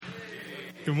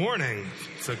Good morning.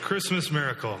 It's a Christmas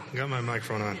miracle. Got my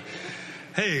microphone on.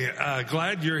 Hey,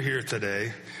 glad you're here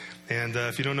today. And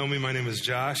if you don't know me, my name is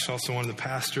Josh, also one of the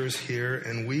pastors here.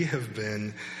 And we have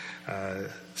been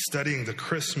studying the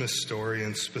Christmas story,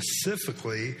 and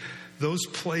specifically those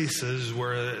places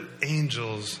where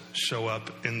angels show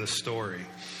up in the story.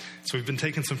 So we've been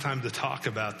taking some time to talk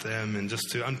about them and just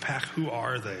to unpack who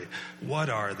are they? What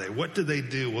are they? What do they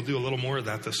do? We'll do a little more of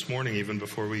that this morning, even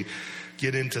before we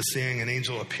get into seeing an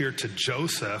angel appear to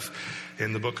Joseph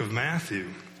in the book of Matthew.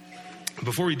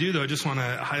 Before we do, though, I just want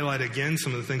to highlight again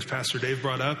some of the things Pastor Dave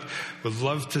brought up. Would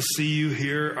love to see you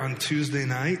here on Tuesday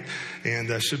night,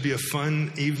 and should be a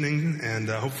fun evening, and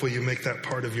hopefully you make that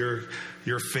part of your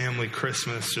family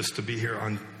Christmas, just to be here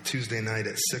on Tuesday night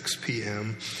at 6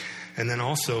 p.m., and then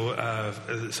also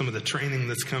some of the training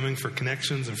that's coming for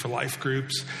Connections and for life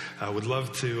groups. Would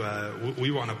love to,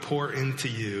 we want to pour into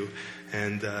you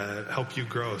and help you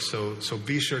grow. So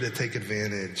be sure to take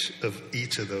advantage of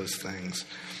each of those things.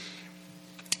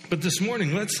 But this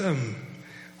morning, let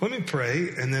me pray,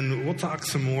 and then we'll talk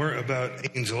some more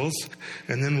about angels,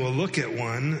 and then we'll look at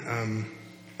one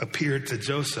appeared to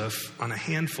Joseph on a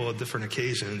handful of different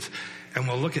occasions, and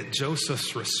we'll look at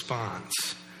Joseph's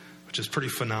response, which is pretty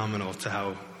phenomenal to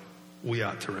how we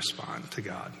ought to respond to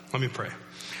God. Let me pray.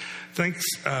 Thanks,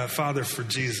 Father, for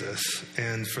Jesus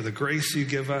and for the grace you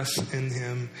give us in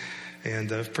him.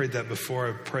 And I've prayed that before.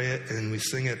 I pray it and we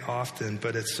sing it often,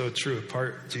 but it's so true.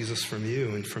 Apart, Jesus, from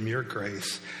you and from your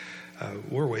grace,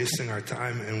 we're wasting our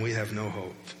time and we have no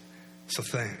hope. So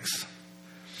thanks.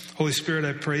 Holy Spirit,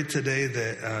 I pray today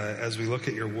that as we look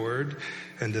at your word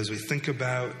and as we think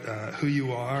about who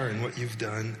you are and what you've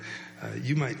done,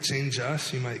 you might change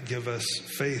us. You might give us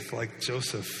faith like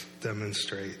Joseph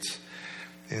demonstrates,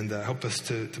 and help us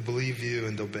to believe you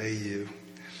and obey you.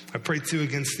 I pray too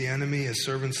against the enemy, his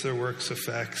servants, their works,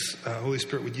 effects. Holy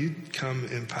Spirit, would you come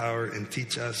in power and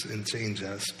teach us and change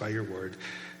us by your word,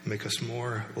 and make us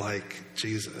more like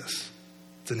Jesus.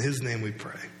 It's in his name we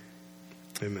pray.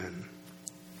 Amen.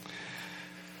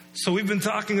 So we've been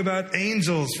talking about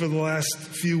angels for the last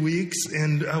few weeks,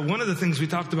 and one of the things we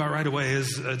talked about right away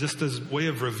is, just as way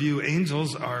of review,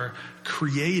 angels are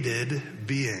created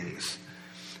beings.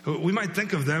 We might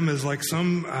think of them as like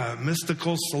some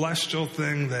mystical, celestial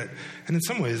thing that, and in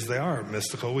some ways they are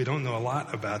mystical. We don't know a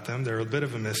lot about them. They're a bit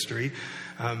of a mystery.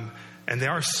 And they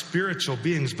are spiritual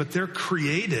beings, but they're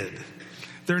created.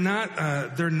 They're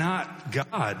not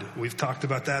God. We've talked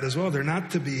about that as well. They're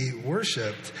not to be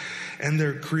worshiped. And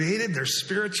they're created, they're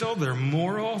spiritual, they're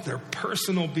moral, they're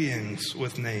personal beings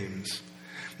with names.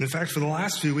 In fact, for the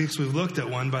last few weeks, we've looked at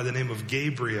one by the name of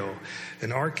Gabriel,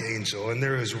 an archangel, and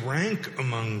there is rank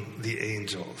among the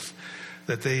angels,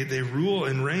 that they rule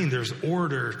and reign. There's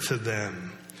order to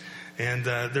them, and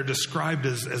they're described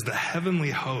as the heavenly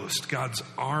host, God's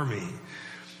army.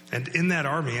 And in that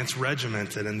army, it's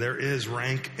regimented, and there is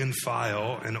rank and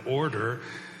file and order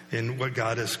in what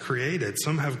God has created.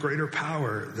 Some have greater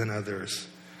power than others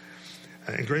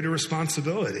and greater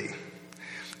responsibility.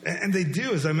 And they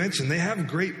do, as I mentioned, they have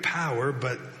great power,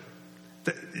 but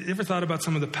you ever thought about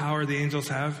some of the power the angels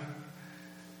have?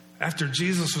 After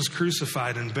Jesus was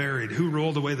crucified and buried, who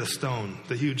rolled away the stone,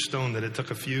 the huge stone that it took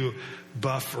a few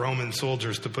buff Roman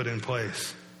soldiers to put in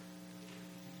place?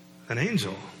 An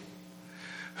angel.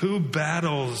 Who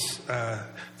battles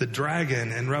the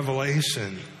dragon in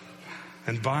Revelation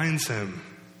and binds him?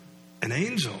 An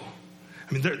angel.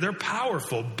 I mean, they're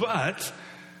powerful, but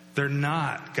they're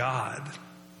not God.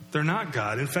 They're not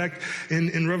God. In fact,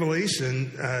 in Revelation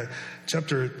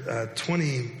chapter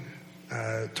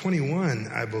 21,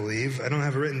 I believe, I don't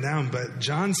have it written down, but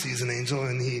John sees an angel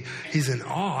and he's in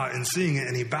awe in seeing it,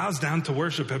 and he bows down to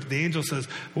worship it. The angel says,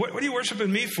 what are you worshiping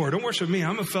me for? Don't worship me.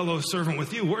 I'm a fellow servant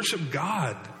with you. Worship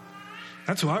God.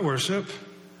 That's who I worship.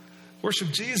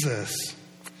 Worship Jesus.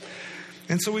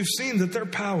 And so we've seen that they're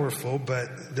powerful,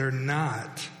 but they're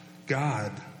not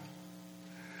God.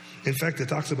 In fact, it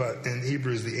talks about in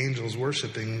Hebrews the angels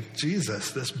worshiping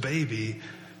Jesus, this baby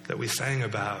that we sang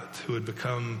about, who would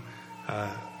become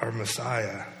our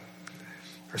Messiah,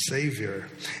 our Savior.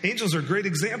 Angels are great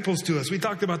examples to us. We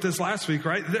talked about this last week,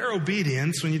 right? Their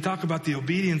obedience, when you talk about the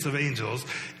obedience of angels,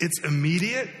 it's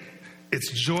immediate, it's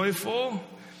joyful.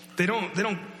 We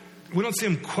don't see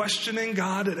them questioning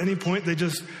God at any point. They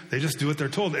just do what they're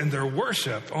told. And their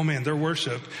worship, their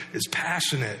worship is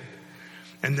passionate.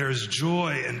 And there's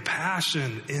joy and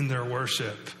passion in their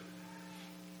worship.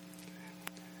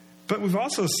 But we've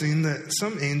also seen that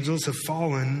some angels have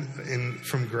fallen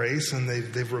from grace, and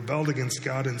they've rebelled against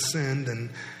God and sinned.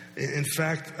 And in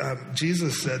fact,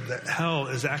 Jesus said that hell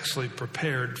is actually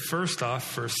prepared first off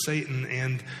for Satan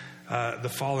and the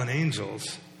fallen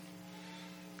angels.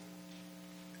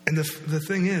 And the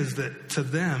thing is that to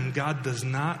them, God does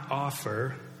not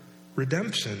offer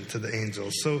redemption to the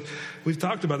angels. So we've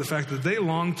talked about the fact that they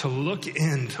long to look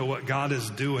into what God is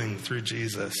doing through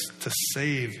Jesus to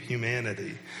save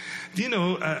humanity. Do you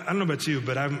know, I don't know about you,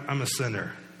 but I'm a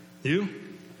sinner. You?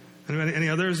 Anybody, any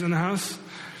others in the house?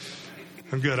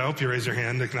 I'm good. I hope you raise your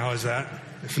hand to acknowledge that.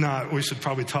 If not, we should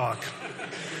probably talk.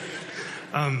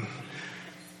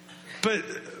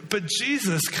 But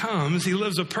Jesus comes, he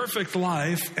lives a perfect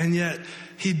life, and yet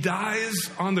he dies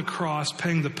on the cross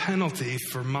paying the penalty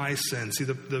for my sin. See,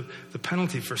 the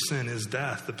penalty for sin is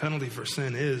death. The penalty for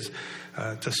sin is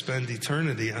to spend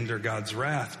eternity under God's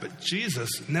wrath. But Jesus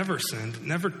never sinned,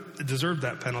 never deserved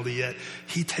that penalty, yet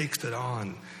he takes it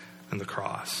on the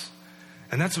cross.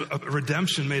 And that's a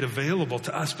redemption made available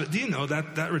to us. But do you know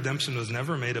that redemption was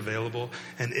never made available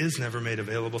and is never made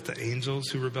available to angels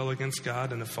who rebel against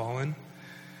God and have fallen?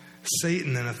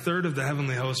 Satan and a third of the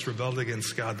heavenly host rebelled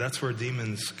against God. That's where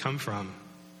demons come from.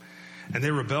 And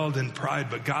they rebelled in pride,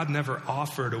 but God never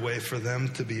offered a way for them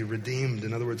to be redeemed.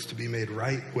 In other words, to be made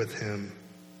right with him.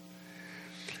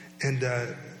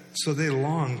 And so they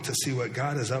long to see what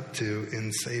God is up to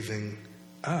in saving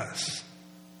us.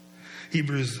 The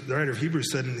writer of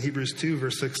Hebrews said in Hebrews 2,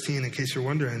 verse 16, in case you're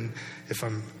wondering if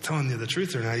I'm telling you the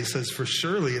truth or not, he says, for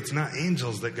surely it's not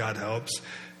angels that God helps,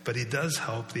 but he does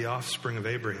help the offspring of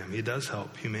Abraham. He does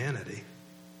help humanity.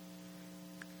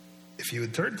 If you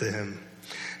would turn to him.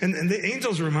 And the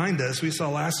angels remind us, we saw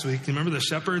last week, you remember the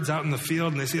shepherds out in the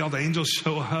field and they see all the angels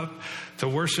show up to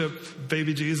worship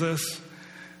baby Jesus?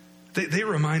 They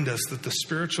remind us that the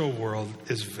spiritual world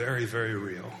is very, very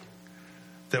real.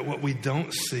 That what we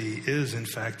don't see is, in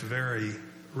fact, very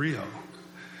real.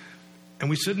 And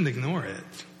we shouldn't ignore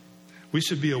it. We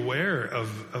should be aware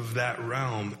of that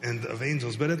realm and of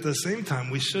angels. But at the same time,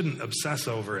 we shouldn't obsess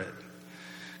over it.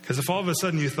 Because if all of a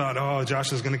sudden you thought, oh,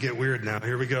 Josh is going to get weird now.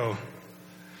 Here we go.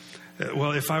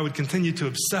 Well, if I would continue to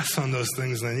obsess on those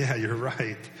things, then yeah, you're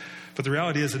right. But the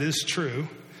reality is it is true.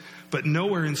 But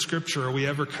nowhere in Scripture are we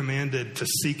ever commanded to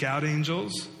seek out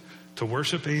angels, to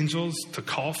worship angels, to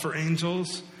call for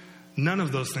angels. None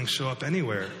of those things show up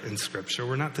anywhere in Scripture.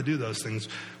 We're not to do those things.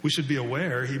 We should be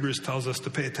aware. Hebrews tells us to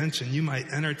pay attention. You might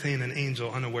entertain an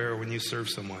angel unaware when you serve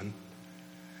someone.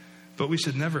 But we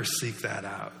should never seek that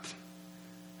out.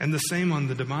 And the same on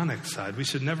the demonic side. We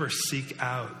should never seek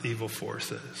out evil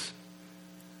forces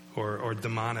or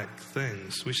demonic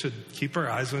things. We should keep our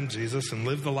eyes on Jesus and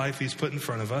live the life he's put in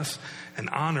front of us and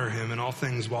honor him in all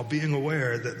things while being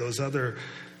aware that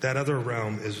that other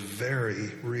realm is very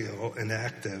real and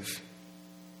active.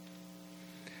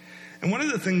 And one of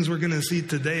the things we're going to see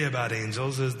today about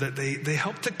angels is that they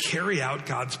help to carry out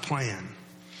God's plan.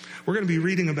 We're going to be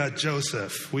reading about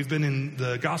Joseph. We've been in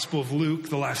the Gospel of Luke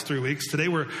the last 3 weeks. Today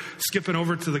we're skipping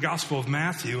over to the Gospel of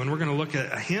Matthew, and we're going to look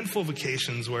at a handful of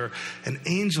occasions where an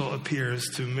angel appears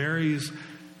to Mary's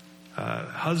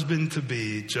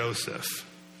husband-to-be, Joseph.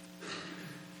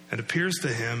 It appears to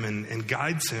him and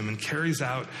guides him and carries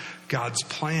out God's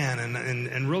plan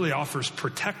and really offers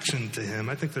protection to him.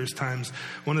 I think there's times,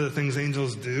 one of the things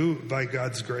angels do by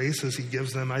God's grace is he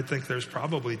gives them, I think there's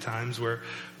probably times where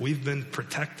we've been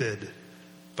protected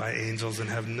by angels and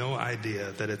have no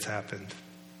idea that it's happened.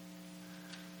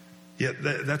 Yet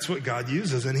that's what God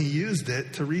uses, and he used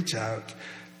it to reach out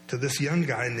to this young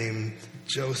guy named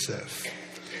Joseph.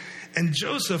 And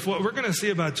Joseph, what we're going to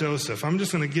see about Joseph, I'm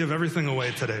just going to give everything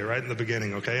away today, right in the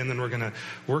beginning, okay? And then we're going to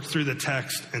work through the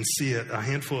text and see it a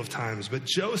handful of times. But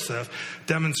Joseph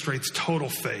demonstrates total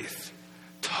faith.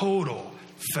 Total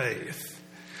faith.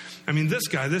 I mean, this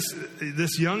guy,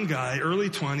 this young guy, early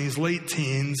 20s, late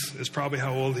teens, is probably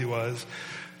how old he was,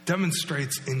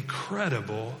 demonstrates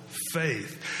incredible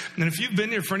faith. And if you've been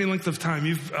here for any length of time,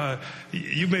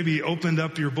 you maybe opened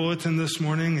up your bulletin this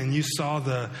morning and you saw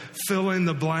the fill in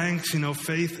the blanks,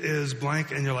 faith is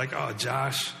blank, and you're like, oh,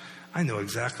 Josh, I know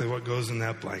exactly what goes in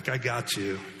that blank. I got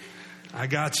you.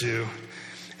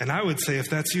 And I would say,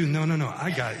 if that's you, no, I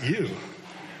got you.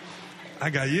 I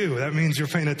got you. That means you're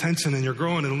paying attention and you're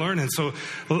growing and learning. So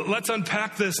let's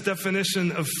unpack this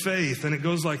definition of faith. And it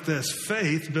goes like this.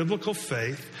 Faith, biblical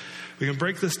faith, we can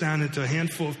break this down into a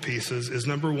handful of pieces, is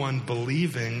number one,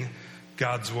 believing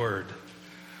God's word.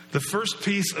 The first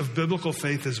piece of biblical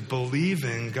faith is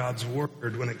believing God's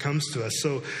word when it comes to us.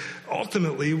 So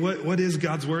ultimately, what is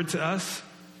God's word to us?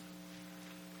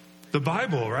 The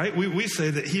Bible, right? We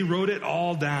say that he wrote it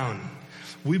all down.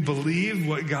 We believe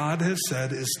what God has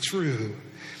said is true.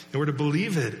 And we're to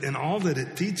believe it in all that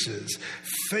it teaches.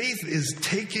 Faith is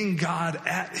taking God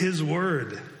at his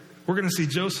word. We're going to see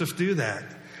Joseph do that.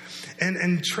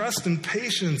 And trust and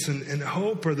patience and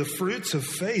hope are the fruits of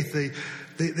faith.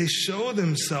 They show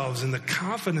themselves in the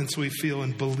confidence we feel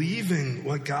in believing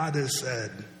what God has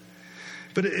said.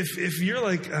 But if you're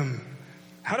like,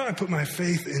 how do I put my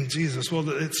faith in Jesus? Well,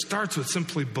 it starts with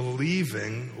simply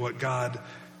believing what God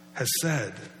has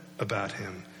said about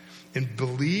him, in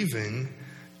believing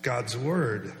God's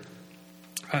word.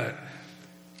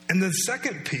 And the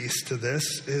second piece to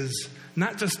this is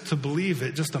not just to believe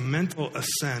it, just a mental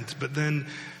assent, but then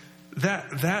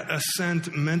that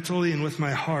assent mentally and with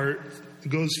my heart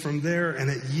goes from there, and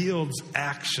it yields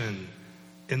action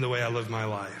in the way I live my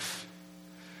life.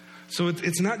 So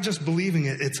it's not just believing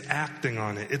it, it's acting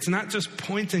on it. It's not just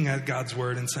pointing at God's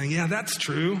word and saying, yeah, that's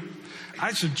true,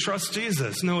 I should trust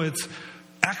Jesus. No, it's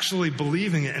actually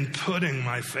believing it and putting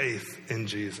my faith in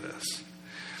Jesus.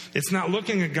 It's not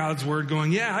looking at God's word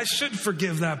going, yeah, I should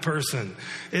forgive that person.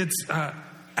 It's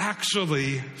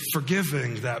actually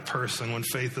forgiving that person when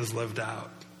faith is lived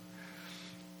out.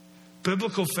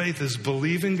 Biblical faith is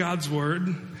believing God's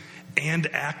word and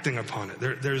acting upon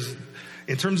it. There's,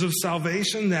 in terms of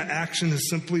salvation, that action is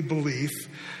simply belief.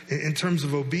 In terms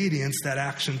of obedience, that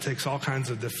action takes all kinds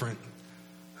of different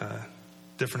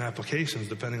applications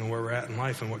depending on where we're at in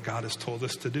life and what God has told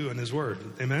us to do in his word.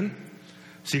 Amen?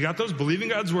 So you got those, believing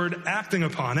God's word, acting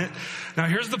upon it. Now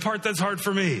here's the part that's hard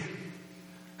for me.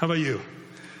 How about you?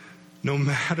 No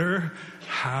matter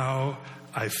how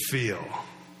I feel.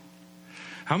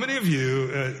 How many of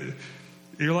you,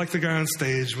 you're like the guy on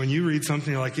stage, when you read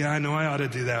something, you're like, yeah, I know I ought to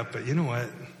do that, but you know what?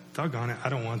 Doggone it, I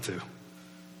don't want to.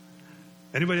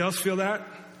 Anybody else feel that?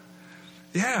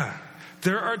 Yeah.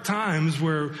 There are times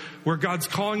where God's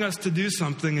calling us to do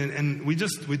something and we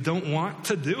don't want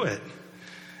to do it.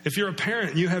 If you're a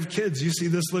parent and you have kids, you see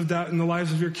this lived out in the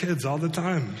lives of your kids all the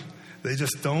time. They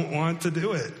just don't want to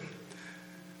do it.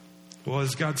 Well,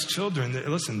 as God's children,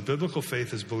 listen, biblical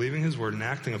faith is believing his word and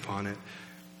acting upon it,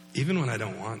 even when I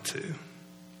don't want to.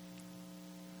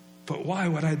 But why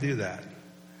would I do that?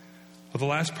 Well, the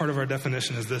last part of our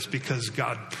definition is this: because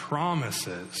God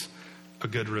promises a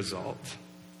good result.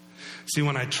 See,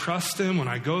 when I trust him, when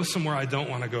I go somewhere I don't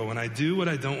want to go, when I do what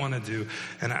I don't want to do,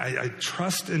 and I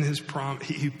trust in his promise,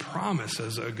 he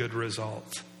promises a good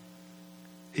result.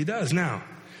 He does. Now,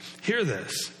 hear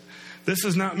this. This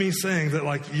is not me saying that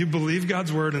like you believe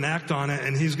God's word and act on it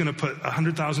and he's going to put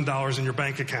 $100,000 in your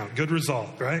bank account. Good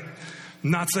result, right?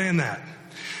 I'm not saying that.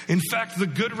 In fact, the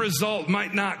good result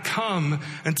might not come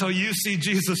until you see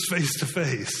Jesus face to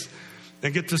face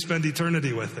and get to spend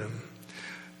eternity with him.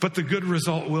 But the good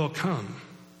result will come.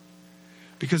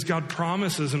 Because God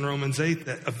promises in Romans 8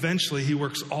 that eventually he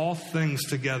works all things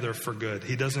together for good.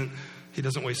 He doesn't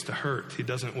waste a hurt. He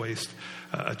doesn't waste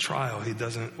a trial. He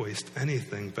doesn't waste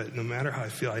anything. But no matter how I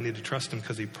feel, I need to trust him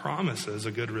because he promises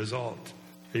a good result.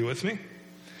 Are you with me?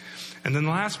 And then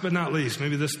last but not least,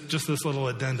 maybe this little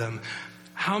addendum.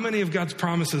 How many of God's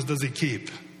promises does he keep?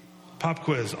 Pop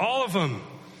quiz. All of them.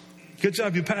 Good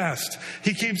job, you passed.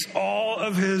 He keeps all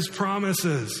of his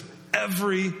promises.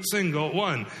 Every single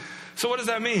one. So what does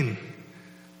that mean?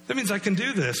 That means I can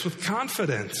do this with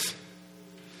confidence.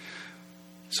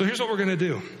 So here's what we're going to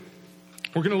do.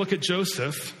 We're going to look at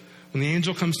Joseph. When the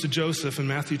angel comes to Joseph in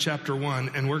Matthew chapter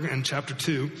 1 and we're in chapter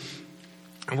 2,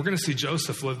 and we're going to see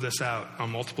Joseph live this out on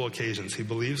multiple occasions. He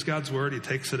believes God's word. He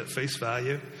takes it at face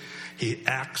value. He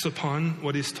acts upon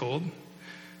what he's told.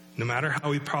 No matter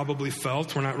how he probably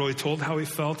felt. We're not really told how he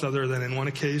felt other than in one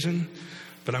occasion.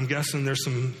 But I'm guessing there's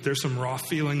some raw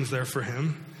feelings there for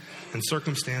him and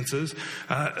circumstances.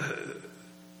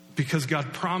 Because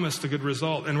God promised a good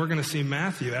result. And we're going to see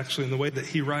Matthew, actually, in the way that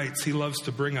he writes, he loves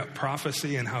to bring up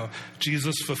prophecy and how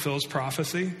Jesus fulfills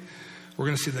prophecy. We're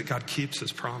going to see that God keeps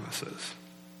his promises.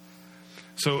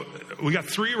 So we got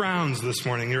 3 rounds this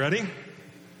morning. You ready?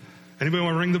 Anybody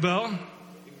want to ring the bell?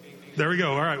 There we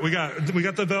go. All right, we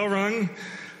got the bell rung.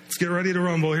 Let's get ready to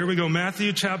rumble. Here we go.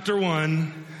 Matthew chapter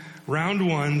 1, round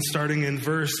 1, starting in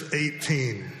verse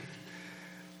 18.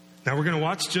 Now we're going to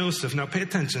watch Joseph. Now pay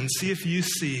attention. See if you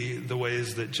see the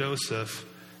ways that Joseph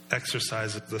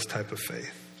exercises this type of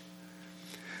faith.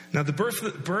 Now the birth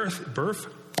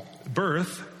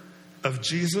of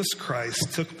Jesus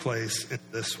Christ took place in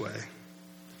this way.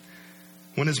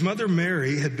 When his mother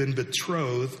Mary had been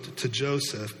betrothed to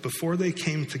Joseph, before they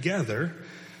came together,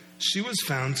 she was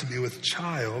found to be with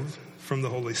child from the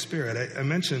Holy Spirit. I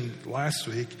mentioned last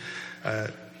week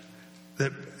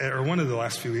one of the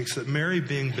last few weeks, that Mary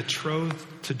being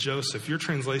betrothed to Joseph, your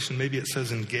translation, maybe it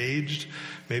says engaged,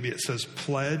 maybe it says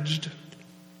pledged,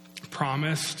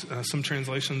 promised, some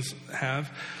translations have.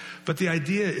 But the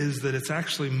idea is that it's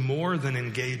actually more than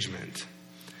engagement.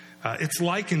 It's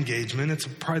like engagement. It's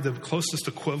probably the closest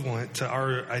equivalent to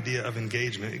our idea of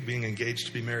engagement, being engaged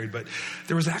to be married. But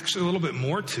there was actually a little bit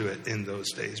more to it in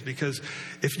those days, because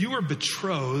if you were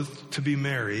betrothed to be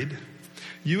married,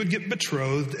 you would get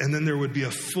betrothed, and then there would be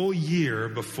a full year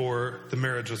before the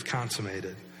marriage was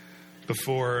consummated.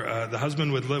 Before the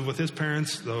husband would live with his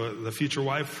parents, the future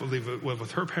wife would live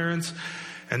with her parents,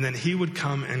 and then he would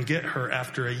come and get her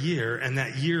after a year, and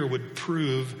that year would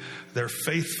prove their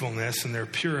faithfulness and their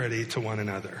purity to one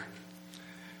another.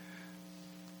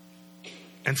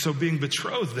 And so being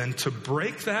betrothed then, to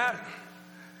break that,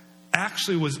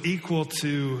 actually was equal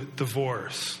to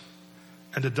divorce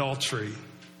and adultery.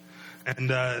 And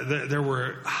there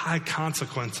were high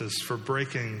consequences for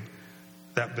breaking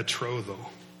that betrothal.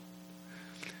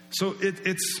 So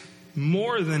it's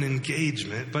more than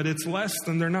engagement, but it's less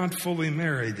than they're not fully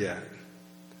married yet.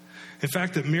 In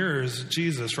fact, it mirrors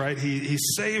Jesus, right? He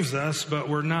saves us, but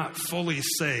we're not fully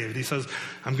saved. He says,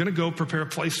 I'm going to go prepare a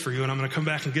place for you, and I'm going to come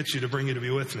back and get you to bring you to be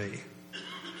with me.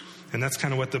 And that's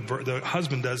kind of what the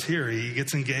husband does here. He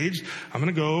gets engaged. I'm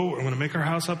going to make our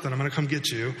house up, then I'm going to come get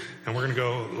you, and we're going to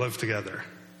go live together.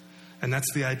 And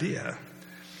that's the idea.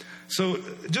 So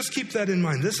just keep that in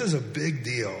mind. This is a big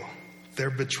deal. They're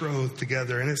betrothed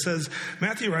together. And it says,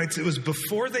 Matthew writes, it was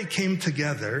before they came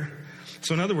together.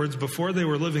 So in other words, before they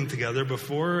were living together,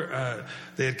 before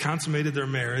they had consummated their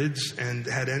marriage and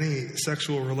had any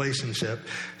sexual relationship,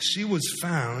 she was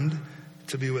found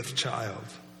to be with child.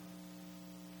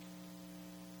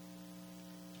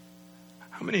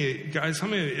 How many,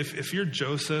 if you're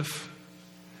Joseph,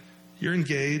 you're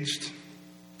engaged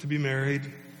to be married.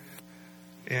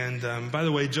 And by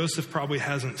the way, Joseph probably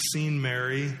hasn't seen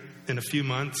Mary in a few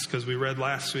months, because we read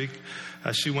last week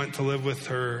she went to live with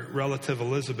her relative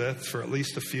Elizabeth for at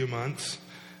least a few months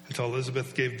until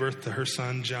Elizabeth gave birth to her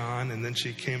son John, and then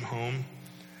she came home.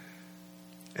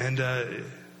 And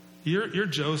you're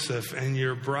Joseph, and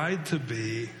your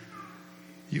bride-to-be,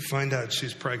 you find out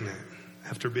she's pregnant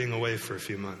after being away for a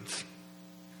few months.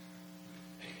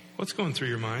 What's going through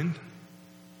your mind?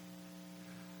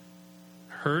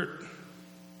 Hurt?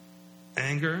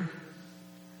 Anger?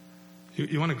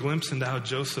 You want a glimpse into how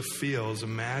Joseph feels?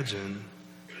 Imagine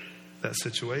that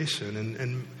situation.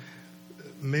 And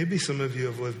maybe some of you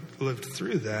have lived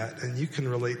through that, and you can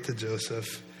relate to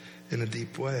Joseph in a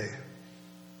deep way.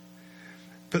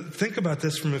 But think about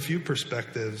this from a few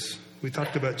perspectives. We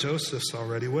talked about Joseph's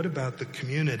already. What about the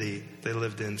community they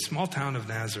lived in? Small town of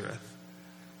Nazareth.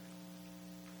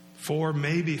 400,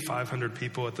 maybe 500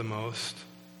 people at the most.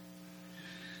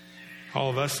 All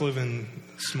of us live in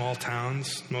small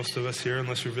towns, most of us here,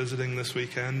 unless you're visiting this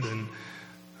weekend. And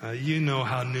you know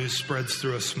how news spreads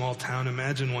through a small town.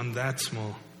 Imagine one that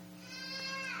small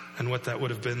and what that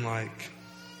would have been like.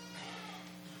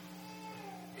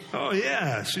 Oh,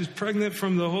 yeah, she's pregnant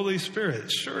from the Holy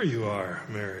Spirit. Sure you are,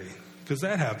 Mary, because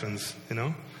that happens, you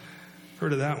know.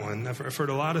 Heard of that one. I've heard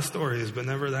a lot of stories, but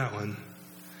never that one.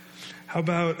 How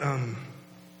about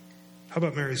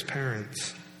Mary's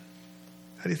parents?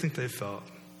 How do you think they felt?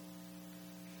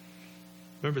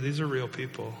 Remember, these are real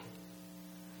people.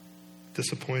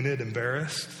 Disappointed,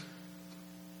 embarrassed.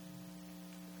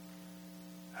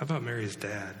 How about Mary's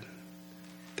dad?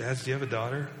 Dads, do you have a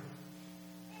daughter?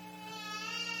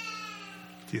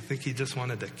 Do you think he just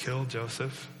wanted to kill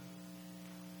Joseph?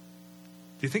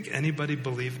 Do you think anybody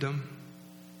believed him?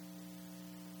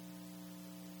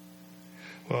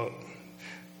 Well,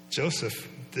 Joseph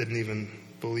didn't even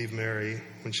believe Mary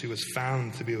when she was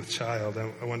found to be with child.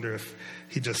 I wonder if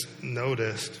he just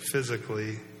noticed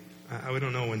physically. We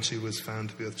don't know when she was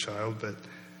found to be with child, but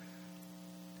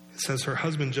it says her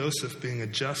husband Joseph, being a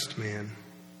just man,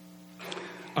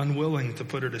 unwilling to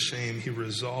put her to shame, he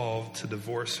resolved to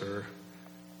divorce her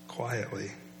quietly.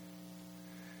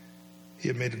 He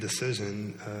had made a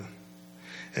decision.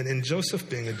 And in Joseph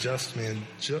being a just man,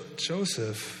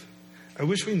 Joseph, I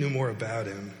wish we knew more about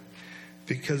him,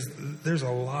 because there's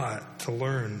a lot to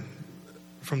learn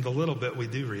from the little bit we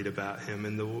do read about him,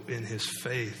 in his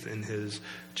faith, in his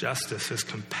justice, his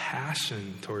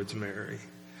compassion towards Mary.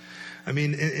 I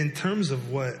mean, in terms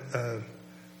of what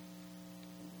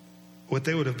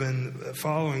they would have been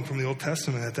following from the Old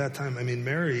Testament at that time, I mean,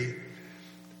 Mary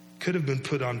could have been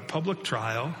put on public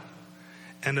trial,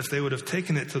 and if they would have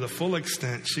taken it to the full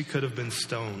extent, she could have been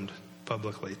stoned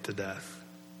publicly to death.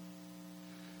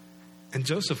 And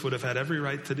Joseph would have had every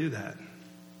right to do that.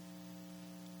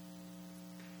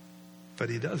 But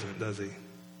he doesn't, does he?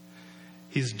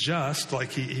 He's just,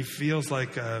 like he feels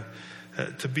like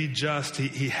to be just,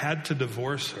 he had to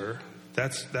divorce her.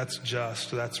 That's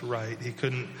just, that's right. He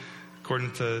couldn't,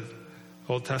 according to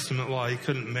Old Testament law, he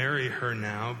couldn't marry her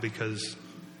now because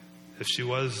if she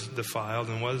was defiled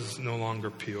and was no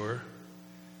longer pure.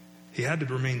 He had to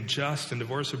remain just and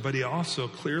divorce her, but he also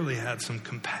clearly had some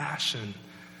compassion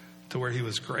to where he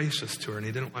was gracious to her, and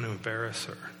he didn't want to embarrass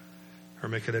her or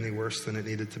make it any worse than it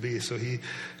needed to be. So he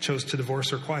chose to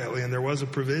divorce her quietly, and there was a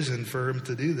provision for him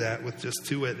to do that with just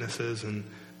 2 witnesses and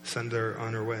send her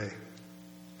on her way.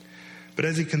 But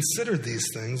as he considered these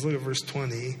things, look at verse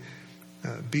 20,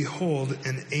 behold,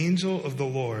 an angel of the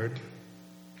Lord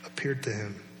appeared to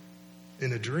him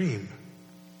in a dream,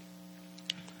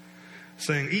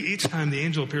 saying, each time the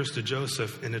angel appears to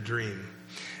Joseph in a dream.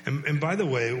 And by the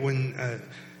way,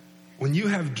 when you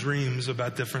have dreams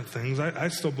about different things, I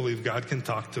still believe God can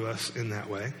talk to us in that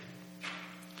way.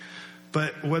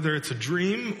 But whether it's a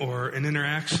dream or an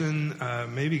interaction,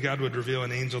 maybe God would reveal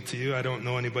an angel to you. I don't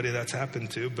know anybody that's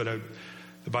happened to, but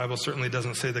the Bible certainly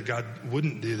doesn't say that God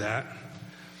wouldn't do that.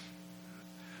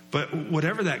 But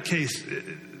whatever that case,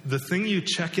 the thing you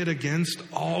check it against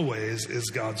always is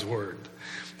God's word.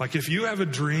 Like if you have a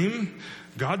dream,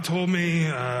 God told me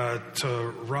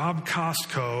to rob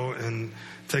Costco and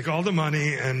take all the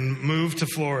money and move to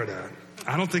Florida.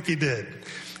 I don't think he did,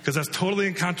 because that's totally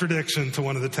in contradiction to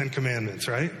one of the 10 commandments,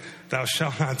 right? Thou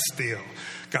shalt not steal.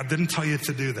 God didn't tell you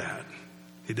to do that.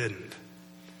 He didn't.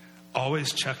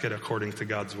 Always check it according to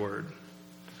God's word.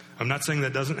 I'm not saying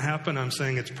that doesn't happen. I'm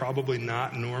saying it's probably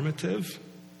not normative,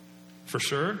 for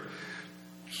sure.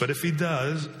 But if he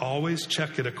does, always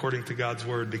check it according to God's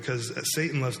word, because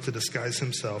Satan loves to disguise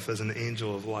himself as an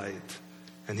angel of light,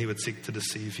 and he would seek to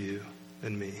deceive you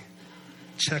and me.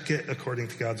 Check it according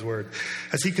to God's word.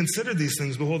 As he considered these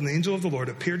things, behold, an angel of the Lord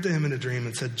appeared to him in a dream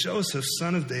and said, Joseph,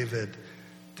 son of David,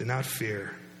 do not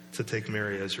fear to take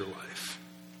Mary as your wife.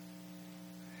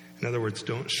 In other words,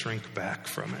 don't shrink back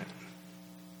from it.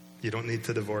 You don't need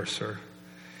to divorce her,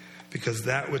 because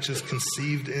that which is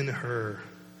conceived in her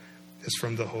is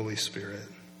from the Holy Spirit.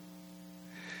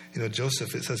 You know,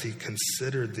 Joseph, it says he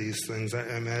considered these things.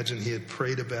 I imagine he had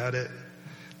prayed about it.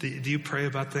 Do you pray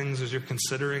about things as you're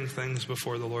considering things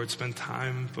before the Lord? Spend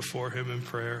time before him in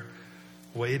prayer,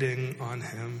 waiting on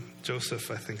him? Joseph,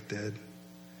 I think, did.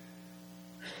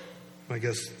 I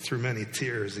guess through many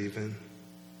tears even.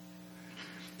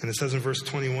 And it says in verse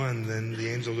 21, then the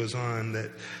angel goes on,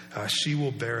 that she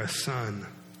will bear a son.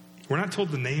 We're not told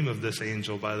the name of this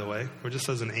angel, by the way. It just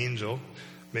says an angel.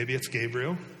 Maybe it's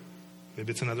Gabriel.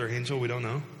 Maybe it's another angel. We don't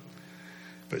know.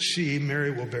 But she,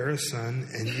 Mary, will bear a son,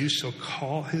 and you shall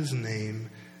call his name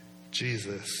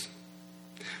Jesus.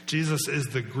 Jesus is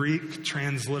the Greek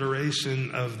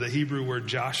transliteration of the Hebrew word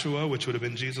Joshua, which would have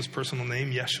been Jesus' personal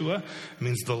name, Yeshua. It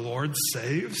means the Lord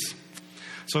saves.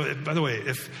 So, by the way,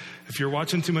 if you're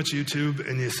watching too much YouTube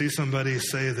and you see somebody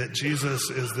say that Jesus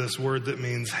is this word that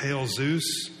means hail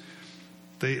Zeus,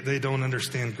 they don't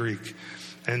understand Greek.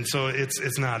 And so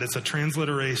it's not. It's a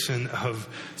transliteration of,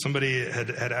 somebody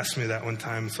had asked me that one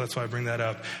time, so that's why I bring that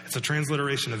up. It's a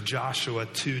transliteration of Joshua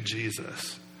to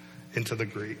Jesus into the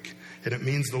Greek. And it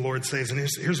means the Lord saves. And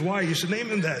here's why. You should name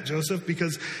him that, Joseph,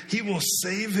 because he will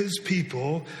save his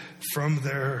people from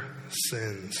their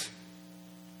sins.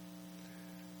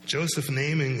 Joseph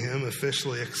naming him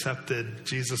officially accepted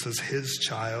Jesus as his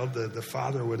child. The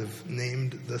father would have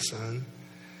named the son.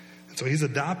 And so he's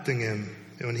adopting him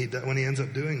when he ends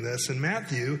up doing this. And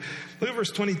Matthew, look at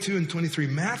verse 22 and 23.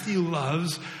 Matthew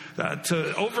loves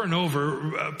to over and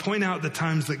over point out the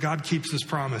times that God keeps his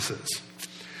promises.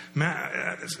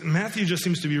 Matthew just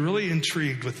seems to be really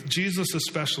intrigued with Jesus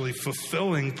especially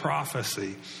fulfilling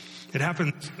prophecy. It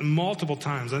happens multiple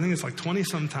times. I think it's like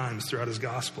 20-some times throughout his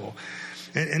gospel.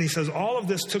 And he says, all of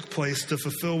this took place to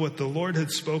fulfill what the Lord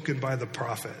had spoken by the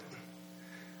prophet.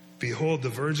 Behold, the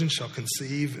virgin shall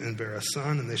conceive and bear a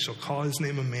son, and they shall call his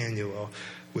name Emmanuel,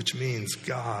 which means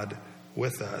God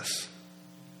with us.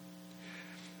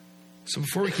 So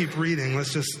before we keep reading,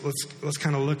 let's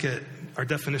kind of look at our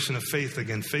definition of faith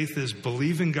again. Faith is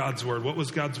believing God's word. What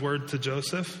was God's word to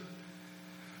Joseph?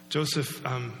 Joseph,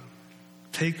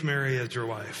 take Mary as your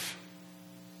wife.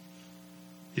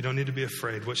 You don't need to be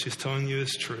afraid. What she's telling you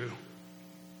is true.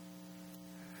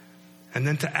 And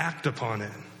then to act upon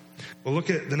it. Well, look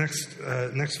at the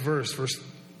next verse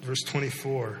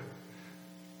 24.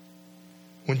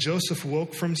 When Joseph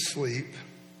woke from sleep,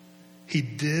 he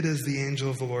did as the angel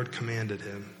of the Lord commanded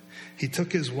him. He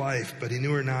took his wife, but he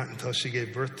knew her not until she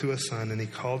gave birth to a son, and he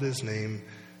called his name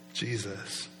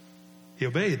Jesus. He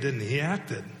obeyed, didn't he? He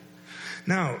acted.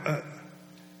 Now,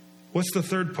 what's the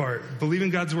third part? Believing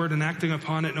God's word and acting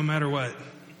upon it no matter what.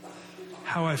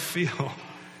 How I feel.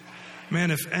 Man,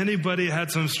 if anybody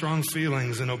had some strong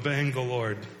feelings in obeying the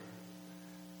Lord,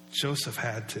 Joseph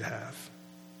had to have.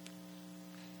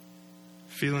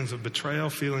 feelings of betrayal,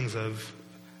 feelings of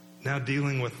now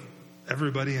dealing with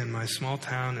everybody in my small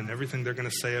town and everything they're going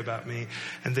to say about me.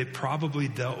 And they probably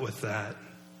dealt with that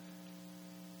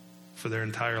for their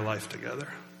entire life together.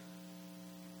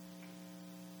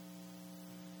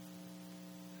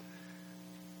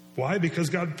 Why?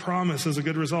 Because God promised as a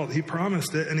good result. He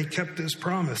promised it and he kept his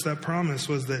promise. That promise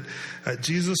was that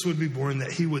Jesus would be born,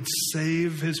 that he would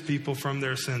save his people from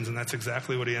their sins. And that's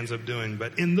exactly what he ends up doing.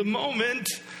 But in the moment,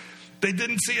 they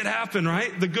didn't see it happen,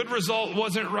 right? The good result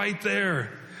wasn't right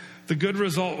there. The good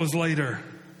result was later.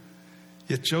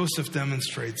 Yet Joseph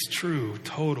demonstrates true,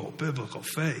 total biblical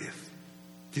faith.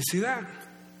 Do you see that?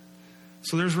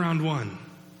 So there's round one.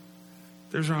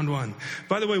 There's round one.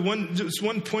 By the way, just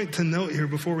one point to note here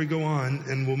before we go on,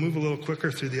 and we'll move a little quicker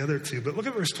through the other two. But look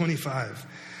at verse 25.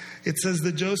 It says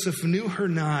that Joseph knew her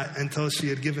not until she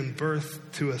had given birth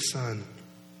to a son.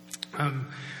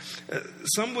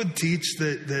 Some would teach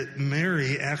that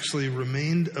Mary actually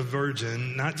remained a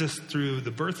virgin, not just through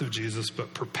the birth of Jesus,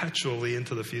 but perpetually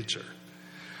into the future.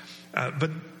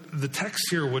 But the text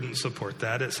here wouldn't support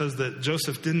that. It says that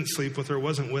Joseph didn't sleep with her,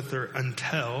 wasn't with her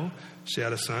until she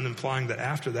had a son, implying that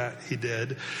after that he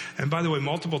did. And by the way,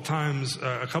 multiple times,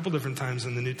 a couple different times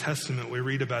in the New Testament, we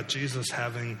read about Jesus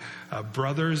having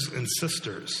brothers and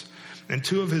sisters. And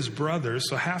two of his brothers,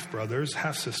 so half-brothers,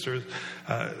 half-sisters,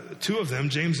 two of them,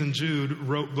 James and Jude,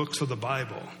 wrote books of the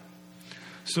Bible.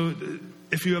 So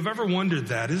if you have ever wondered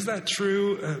that, is that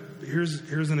true?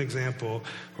 Here's an example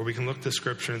where we can look to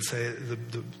Scripture and say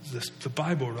the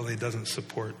Bible really doesn't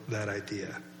support that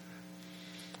idea.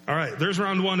 All right, there's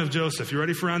round one of Joseph. You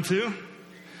ready for round two?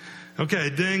 Okay,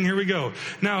 ding, here we go.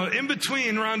 Now, in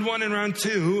between round one and round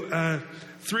two,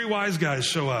 three wise guys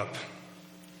show up.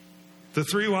 The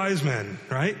three wise men,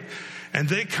 right? And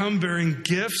they come bearing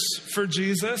gifts for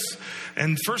Jesus.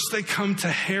 And first they come to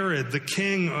Herod, the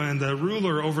king and the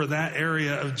ruler over that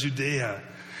area of Judea.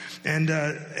 And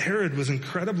Herod was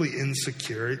incredibly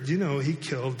insecure. You know, he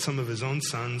killed some of his own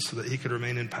sons so that he could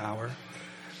remain in power.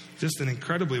 Just an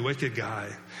incredibly wicked guy.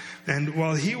 And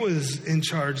while he was in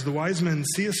charge, the wise men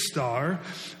see a star,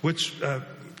 which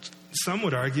some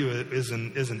would argue is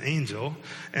an angel,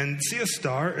 and see a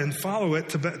star and follow it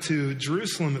to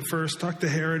Jerusalem at first, talk to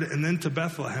Herod, and then to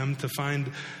Bethlehem to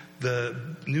find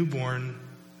the newborn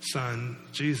son,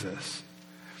 Jesus.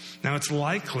 Now, it's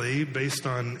likely, based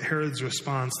on Herod's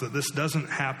response, that this doesn't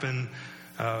happen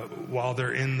while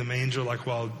they're in the manger, like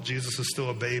while Jesus is still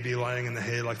a baby lying in the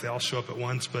hay, like they all show up at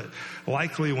once, but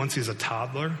likely once he's a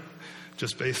toddler,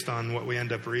 just based on what we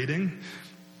end up reading.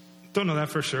 Don't know that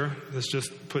for sure. It's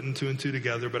just putting two and two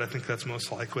together, but I think that's most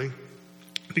likely.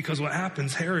 Because what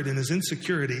happens, Herod in his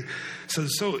insecurity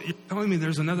says, so you're telling me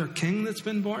there's another king that's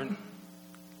been born?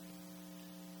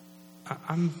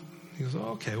 He goes,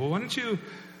 oh, okay, well, once you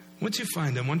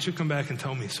find him, why don't you come back and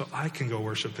tell me so I can go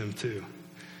worship him too?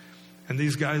 And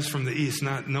these guys from the east,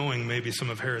 not knowing maybe some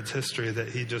of Herod's history, that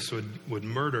he just would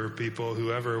murder people,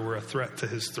 whoever were a threat to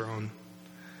his throne.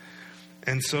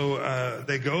 And so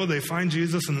they go, they find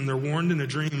Jesus, and then they're warned in a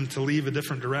dream to leave a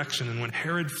different direction. And when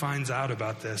Herod finds out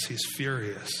about this, he's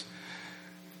furious.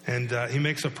 And he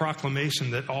makes a proclamation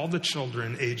that all the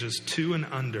children ages 2 and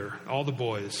under, all the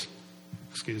boys,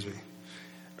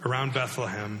 around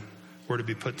Bethlehem were to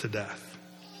be put to death.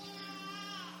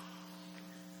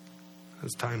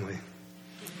 That's timely.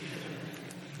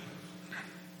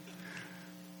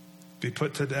 Be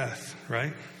put to death,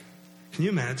 right? Can you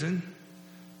imagine?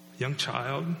 Young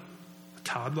child, a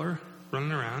toddler,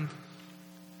 running around.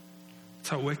 That's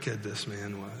how wicked this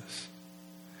man was.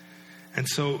 And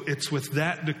so it's with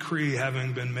that decree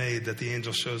having been made that the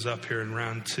angel shows up here in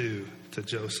round 2 to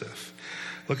Joseph.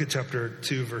 Look at chapter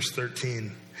 2, verse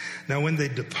 13. Now when they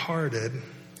departed,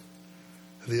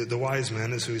 the wise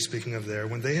men is who he's speaking of there.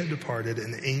 When they had departed,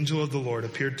 an angel of the Lord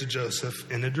appeared to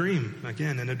Joseph in a dream.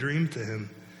 Again, in a dream to him.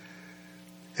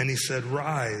 And he said,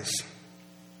 rise,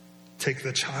 take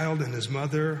the child and his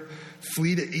mother,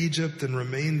 flee to Egypt and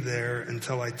remain there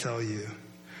until I tell you.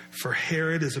 For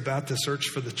Herod is about to search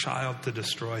for the child to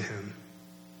destroy him.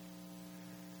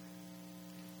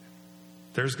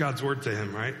 There's God's word to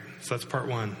him, right? So that's part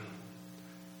 1.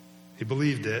 He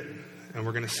believed it, and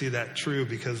we're going to see that true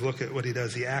because look at what he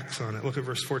does. He acts on it. Look at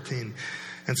verse 14.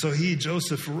 And so he,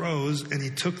 Joseph, rose and he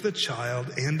took the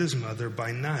child and his mother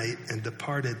by night and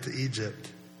departed to Egypt.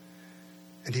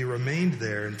 And he remained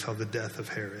there until the death of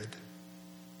Herod.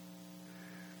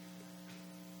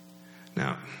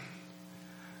 Now,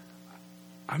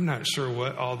 I'm not sure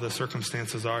what all the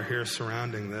circumstances are here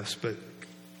surrounding this, but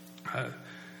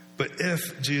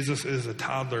if Jesus is a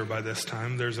toddler by this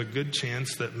time, there's a good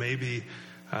chance that maybe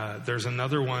There's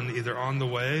another one either on the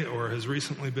way or has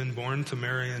recently been born to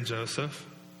Mary and Joseph.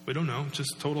 We don't know,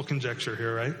 just total conjecture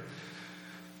here, right?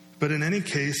 But in any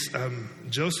case,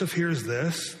 Joseph hears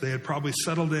this. They had probably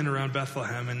settled in around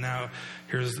Bethlehem, and now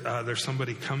there's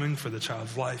somebody coming for the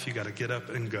child's life. You got to get up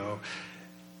and go.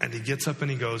 And he gets up and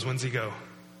he goes. When's he go?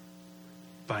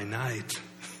 By night.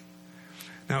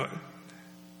 Now,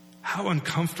 how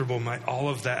uncomfortable might all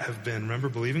of that have been? Remember,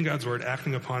 believing God's word,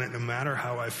 acting upon it no matter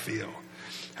how I feel.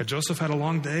 Had Joseph had a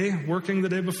long day working the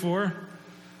day before?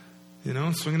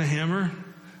 Swinging a hammer?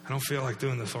 I don't feel like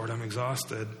doing this, Lord. I'm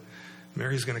exhausted.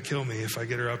 Mary's going to kill me if I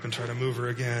get her up and try to move her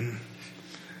again.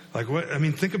 Like what? I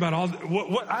mean, think about all,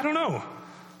 what I don't know.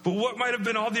 But what might have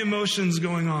been all the emotions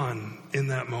going on in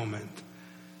that moment?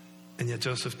 And yet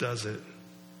Joseph does it.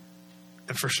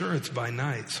 And for sure it's by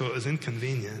night, so it was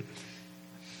inconvenient.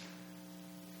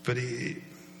 But he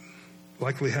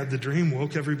likely had the dream,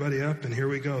 woke everybody up, and here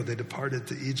we go. They departed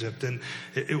to Egypt. And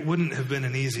it wouldn't have been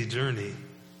an easy journey.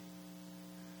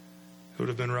 It would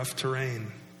have been rough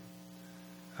terrain.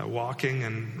 Walking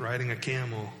and riding a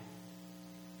camel.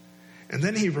 And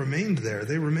then he remained there.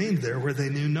 They remained there where they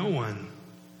knew no one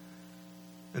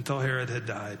until Herod had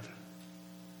died.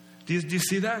 Do you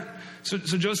see that? So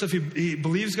Joseph, he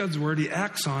believes God's word. He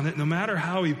acts on it no matter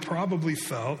how he probably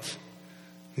felt.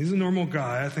 He's a normal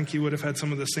guy. I think he would have had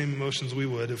some of the same emotions we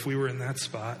would if we were in that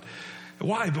spot.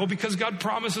 Why? Well, because God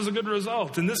promises a good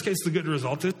result. In this case, the good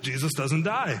result is Jesus doesn't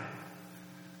die.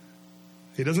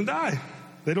 He doesn't die.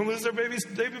 They don't lose their baby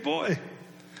boy.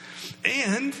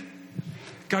 And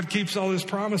God keeps all his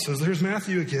promises. There's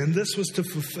Matthew again. This was to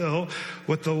fulfill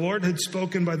what the Lord had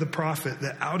spoken by the prophet,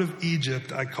 that out of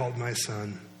Egypt I called my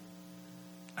son.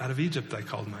 Out of Egypt I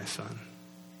called my son.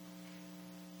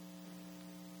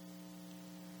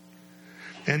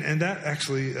 And that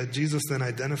actually, Jesus then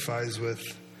identifies with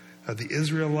the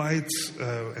Israelites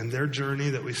and their journey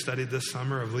that we studied this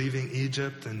summer of leaving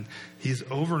Egypt. And he's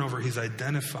over and over, he's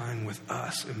identifying with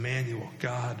us, Emmanuel,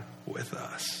 God with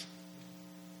us.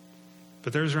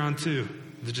 But there's round 2.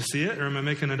 Did you see it, or am I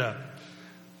making it up?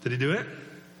 Did he do it?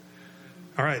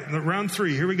 All right, round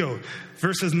 3, here we go.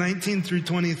 Verses 19 through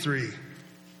 23.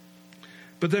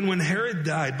 But then when Herod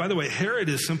died, by the way, Herod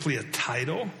is simply a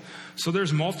title. So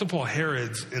there's multiple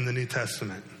Herods in the New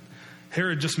Testament.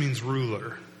 Herod just means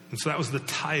ruler. And so that was the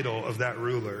title of that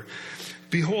ruler.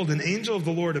 Behold, an angel of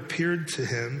the Lord appeared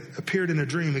in a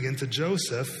dream again to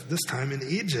Joseph, this time in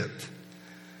Egypt.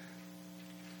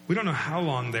 We don't know how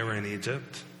long they were in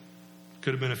Egypt.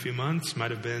 Could have been a few months,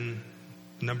 might have been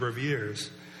a number of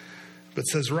years. But it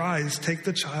says, rise, take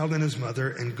the child and his mother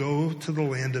and go to the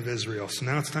land of Israel. So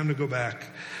now it's time to go back.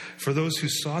 For those who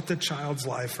sought the child's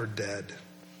life are dead.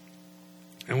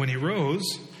 And when he rose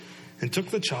and took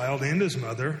the child and his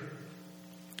mother,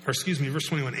 verse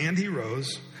 21, and he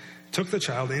rose, took the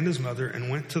child and his mother and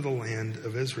went to the land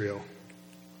of Israel.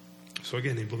 So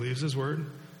again, he believes his word.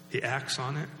 He acts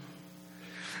on it.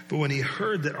 But when he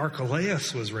heard that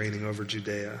Archelaus was reigning over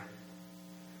Judea,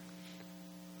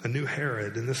 a new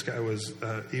Herod, and this guy was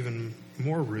even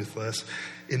more ruthless,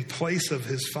 in place of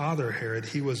his father Herod,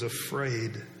 he was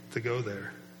afraid to go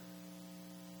there.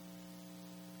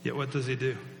 Yet what does he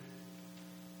do?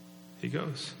 He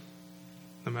goes,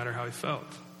 no matter how he felt.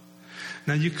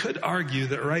 Now you could argue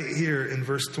that right here in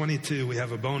verse 22 we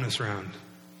have a bonus round.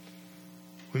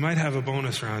 We might have a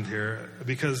bonus round here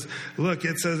because, look,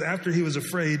 it says, after he was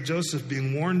afraid, Joseph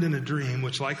being warned in a dream,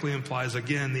 which likely implies,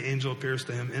 again, the angel appears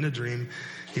to him in a dream.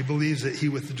 He believes that he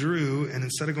withdrew and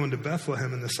instead of going to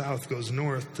Bethlehem in the south, goes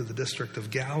north to the district of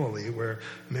Galilee where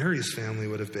Mary's family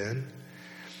would have been.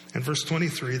 And verse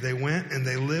 23, they went and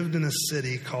they lived in a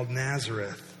city called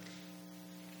Nazareth.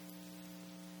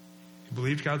 He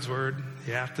believed God's word.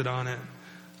 He acted on it,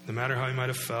 no matter how he might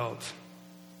have felt.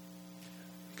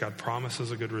 God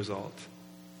promises a good result.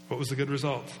 What was the good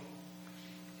result?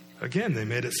 Again, they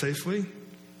made it safely.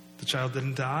 The child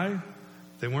didn't die.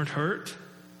 They weren't hurt.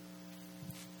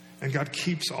 And God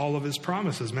keeps all of his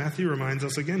promises. Matthew reminds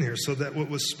us again here, so that what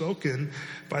was spoken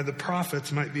by the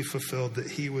prophets might be fulfilled, that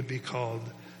he would be called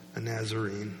a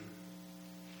Nazarene.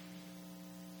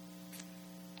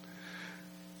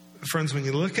 Friends, when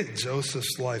you look at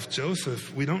Joseph's life,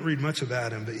 Joseph, we don't read much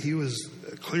about him, but he was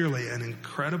clearly an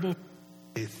incredible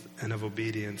faith and of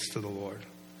obedience to the Lord.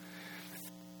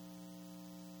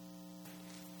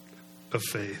 Of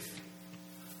faith.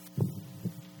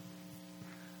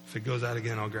 If it goes out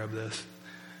again, I'll grab this.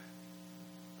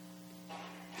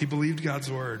 He believed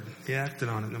God's word. He acted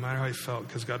on it, no matter how he felt,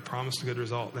 because God promised a good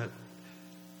result. That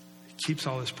he keeps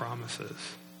all his promises.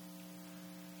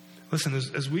 Listen,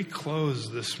 as we close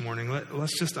this morning,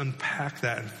 let's just unpack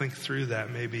that and think through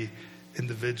that maybe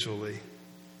individually.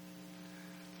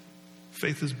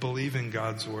 Faith is believing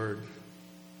God's word.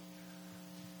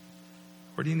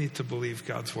 Where do you need to believe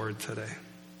God's word today?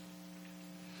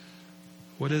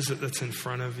 What is it that's in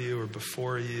front of you or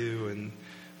before you, and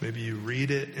maybe you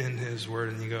read it in his word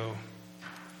and you go,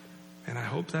 and I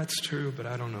hope that's true, but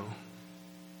I don't know.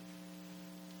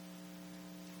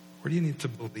 Where do you need to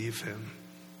believe him?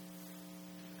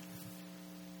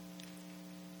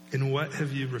 In what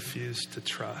have you refused to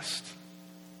trust?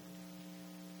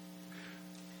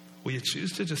 Will you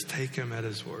choose to just take him at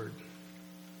his word?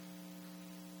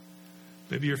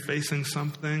 Maybe you're facing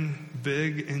something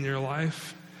big in your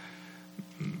life.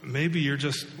 Maybe you're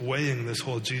just weighing this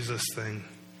whole Jesus thing.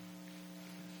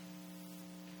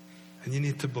 And you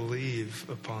need to believe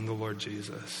upon the Lord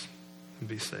Jesus and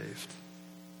be saved.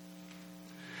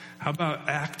 How about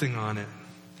acting on it?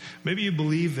 Maybe you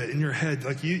believe it in your head,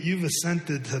 like you've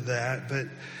assented to that,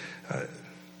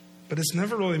 but it's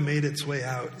never really made its way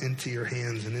out into your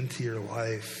hands and into your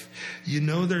life. You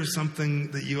know there's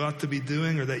something that you ought to be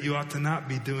doing or that you ought to not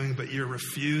be doing, but you're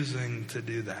refusing to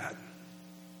do that.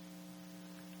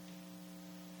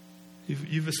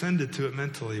 You've ascended to it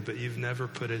mentally, but you've never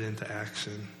put it into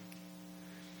action.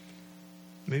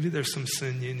 Maybe there's some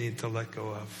sin you need to let go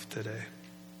of today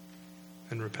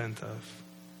and repent of.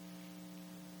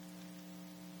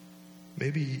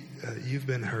 Maybe you've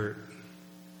been hurt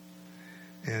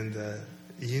and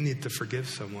you need to forgive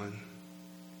someone.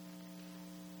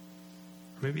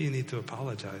 Or maybe you need to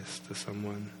apologize to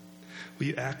someone. Will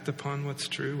you act upon what's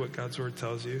true, what God's word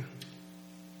tells you?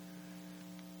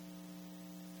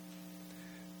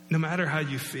 No matter how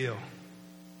you feel,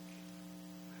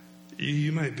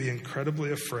 you might be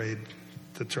incredibly afraid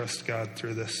to trust God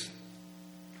through this.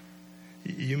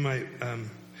 You might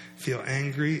feel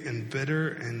angry and bitter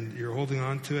and you're holding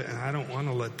on to it, and I don't want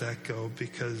to let that go,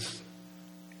 because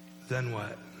then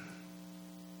what?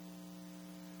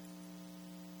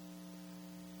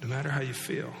 No matter how you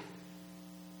feel.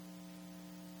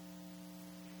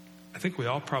 I think we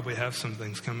all probably have some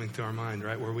things coming to our mind,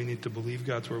 right? Where we need to believe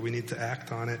God's word, we need to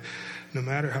act on it. No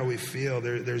matter how we feel,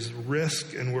 there's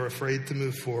risk and we're afraid to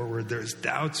move forward. There's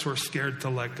doubts we're scared to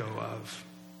let go of.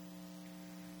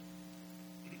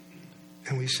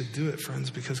 And we should do it, friends,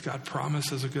 because God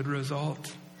promises a good result.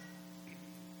 Do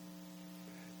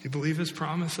you believe his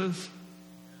promises?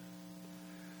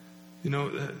 Do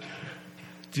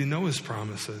you know his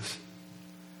promises?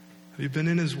 Have you been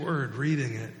in his word,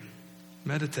 reading it,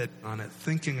 meditating on it,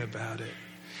 thinking about it?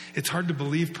 It's hard to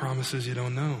believe promises you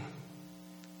don't know.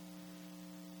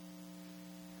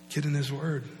 Get in his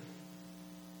word.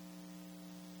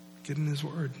 Get in his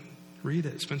word. Read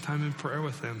it. Spend time in prayer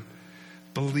with him.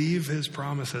 Believe his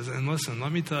promises. And listen,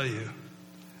 let me tell you,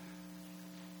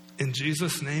 in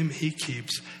Jesus' name, he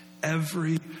keeps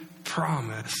every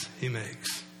promise he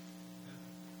makes.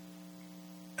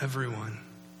 Everyone.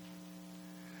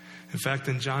 In fact,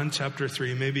 in John chapter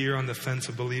 3, maybe you're on the fence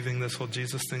of believing this whole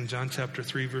Jesus thing. John chapter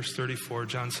 3, verse 34,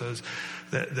 John says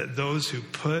that those who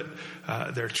put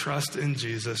their trust in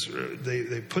Jesus,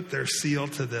 they put their seal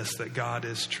to this, that God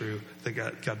is true, that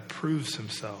God proves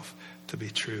himself to be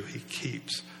true. He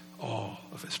keeps all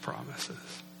of his promises.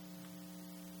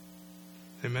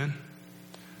 Amen?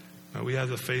 We have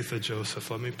the faith of Joseph.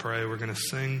 Let me pray. We're going to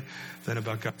sing then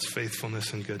about God's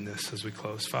faithfulness and goodness as we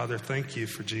close. Father, thank you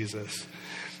for Jesus.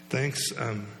 Thanks,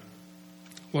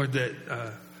 Lord,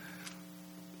 that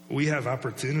we have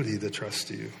opportunity to trust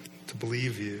you, to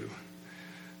believe you,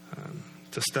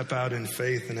 to step out in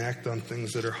faith and act on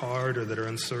things that are hard or that are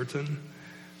uncertain,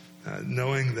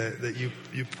 knowing that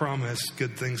you promise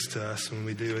good things to us when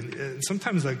we do. And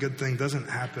sometimes that good thing doesn't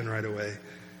happen right away.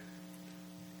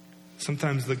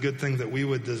 Sometimes the good thing that we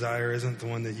would desire isn't the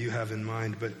one that you have in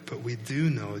mind, but we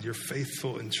do know you're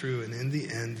faithful and true, and in the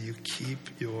end, you keep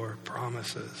your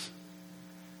promises.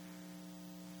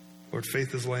 Lord,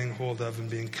 faith is laying hold of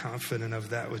and being confident of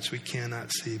that which we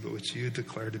cannot see, but which you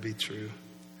declare to be true.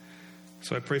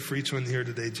 So I pray for each one here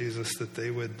today, Jesus, that they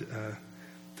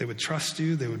would trust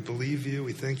you, they would believe you.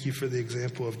 We thank you for the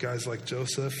example of guys like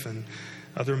Joseph and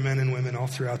other men and women all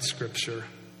throughout Scripture,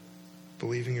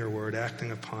 believing your word,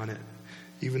 acting upon it,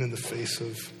 even in the face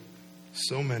of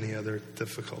so many other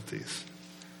difficulties,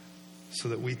 so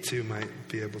that we too might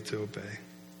be able to obey.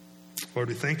 Lord,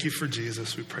 we thank you for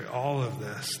Jesus. We pray all of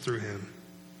this through him.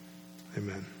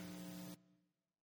 Amen.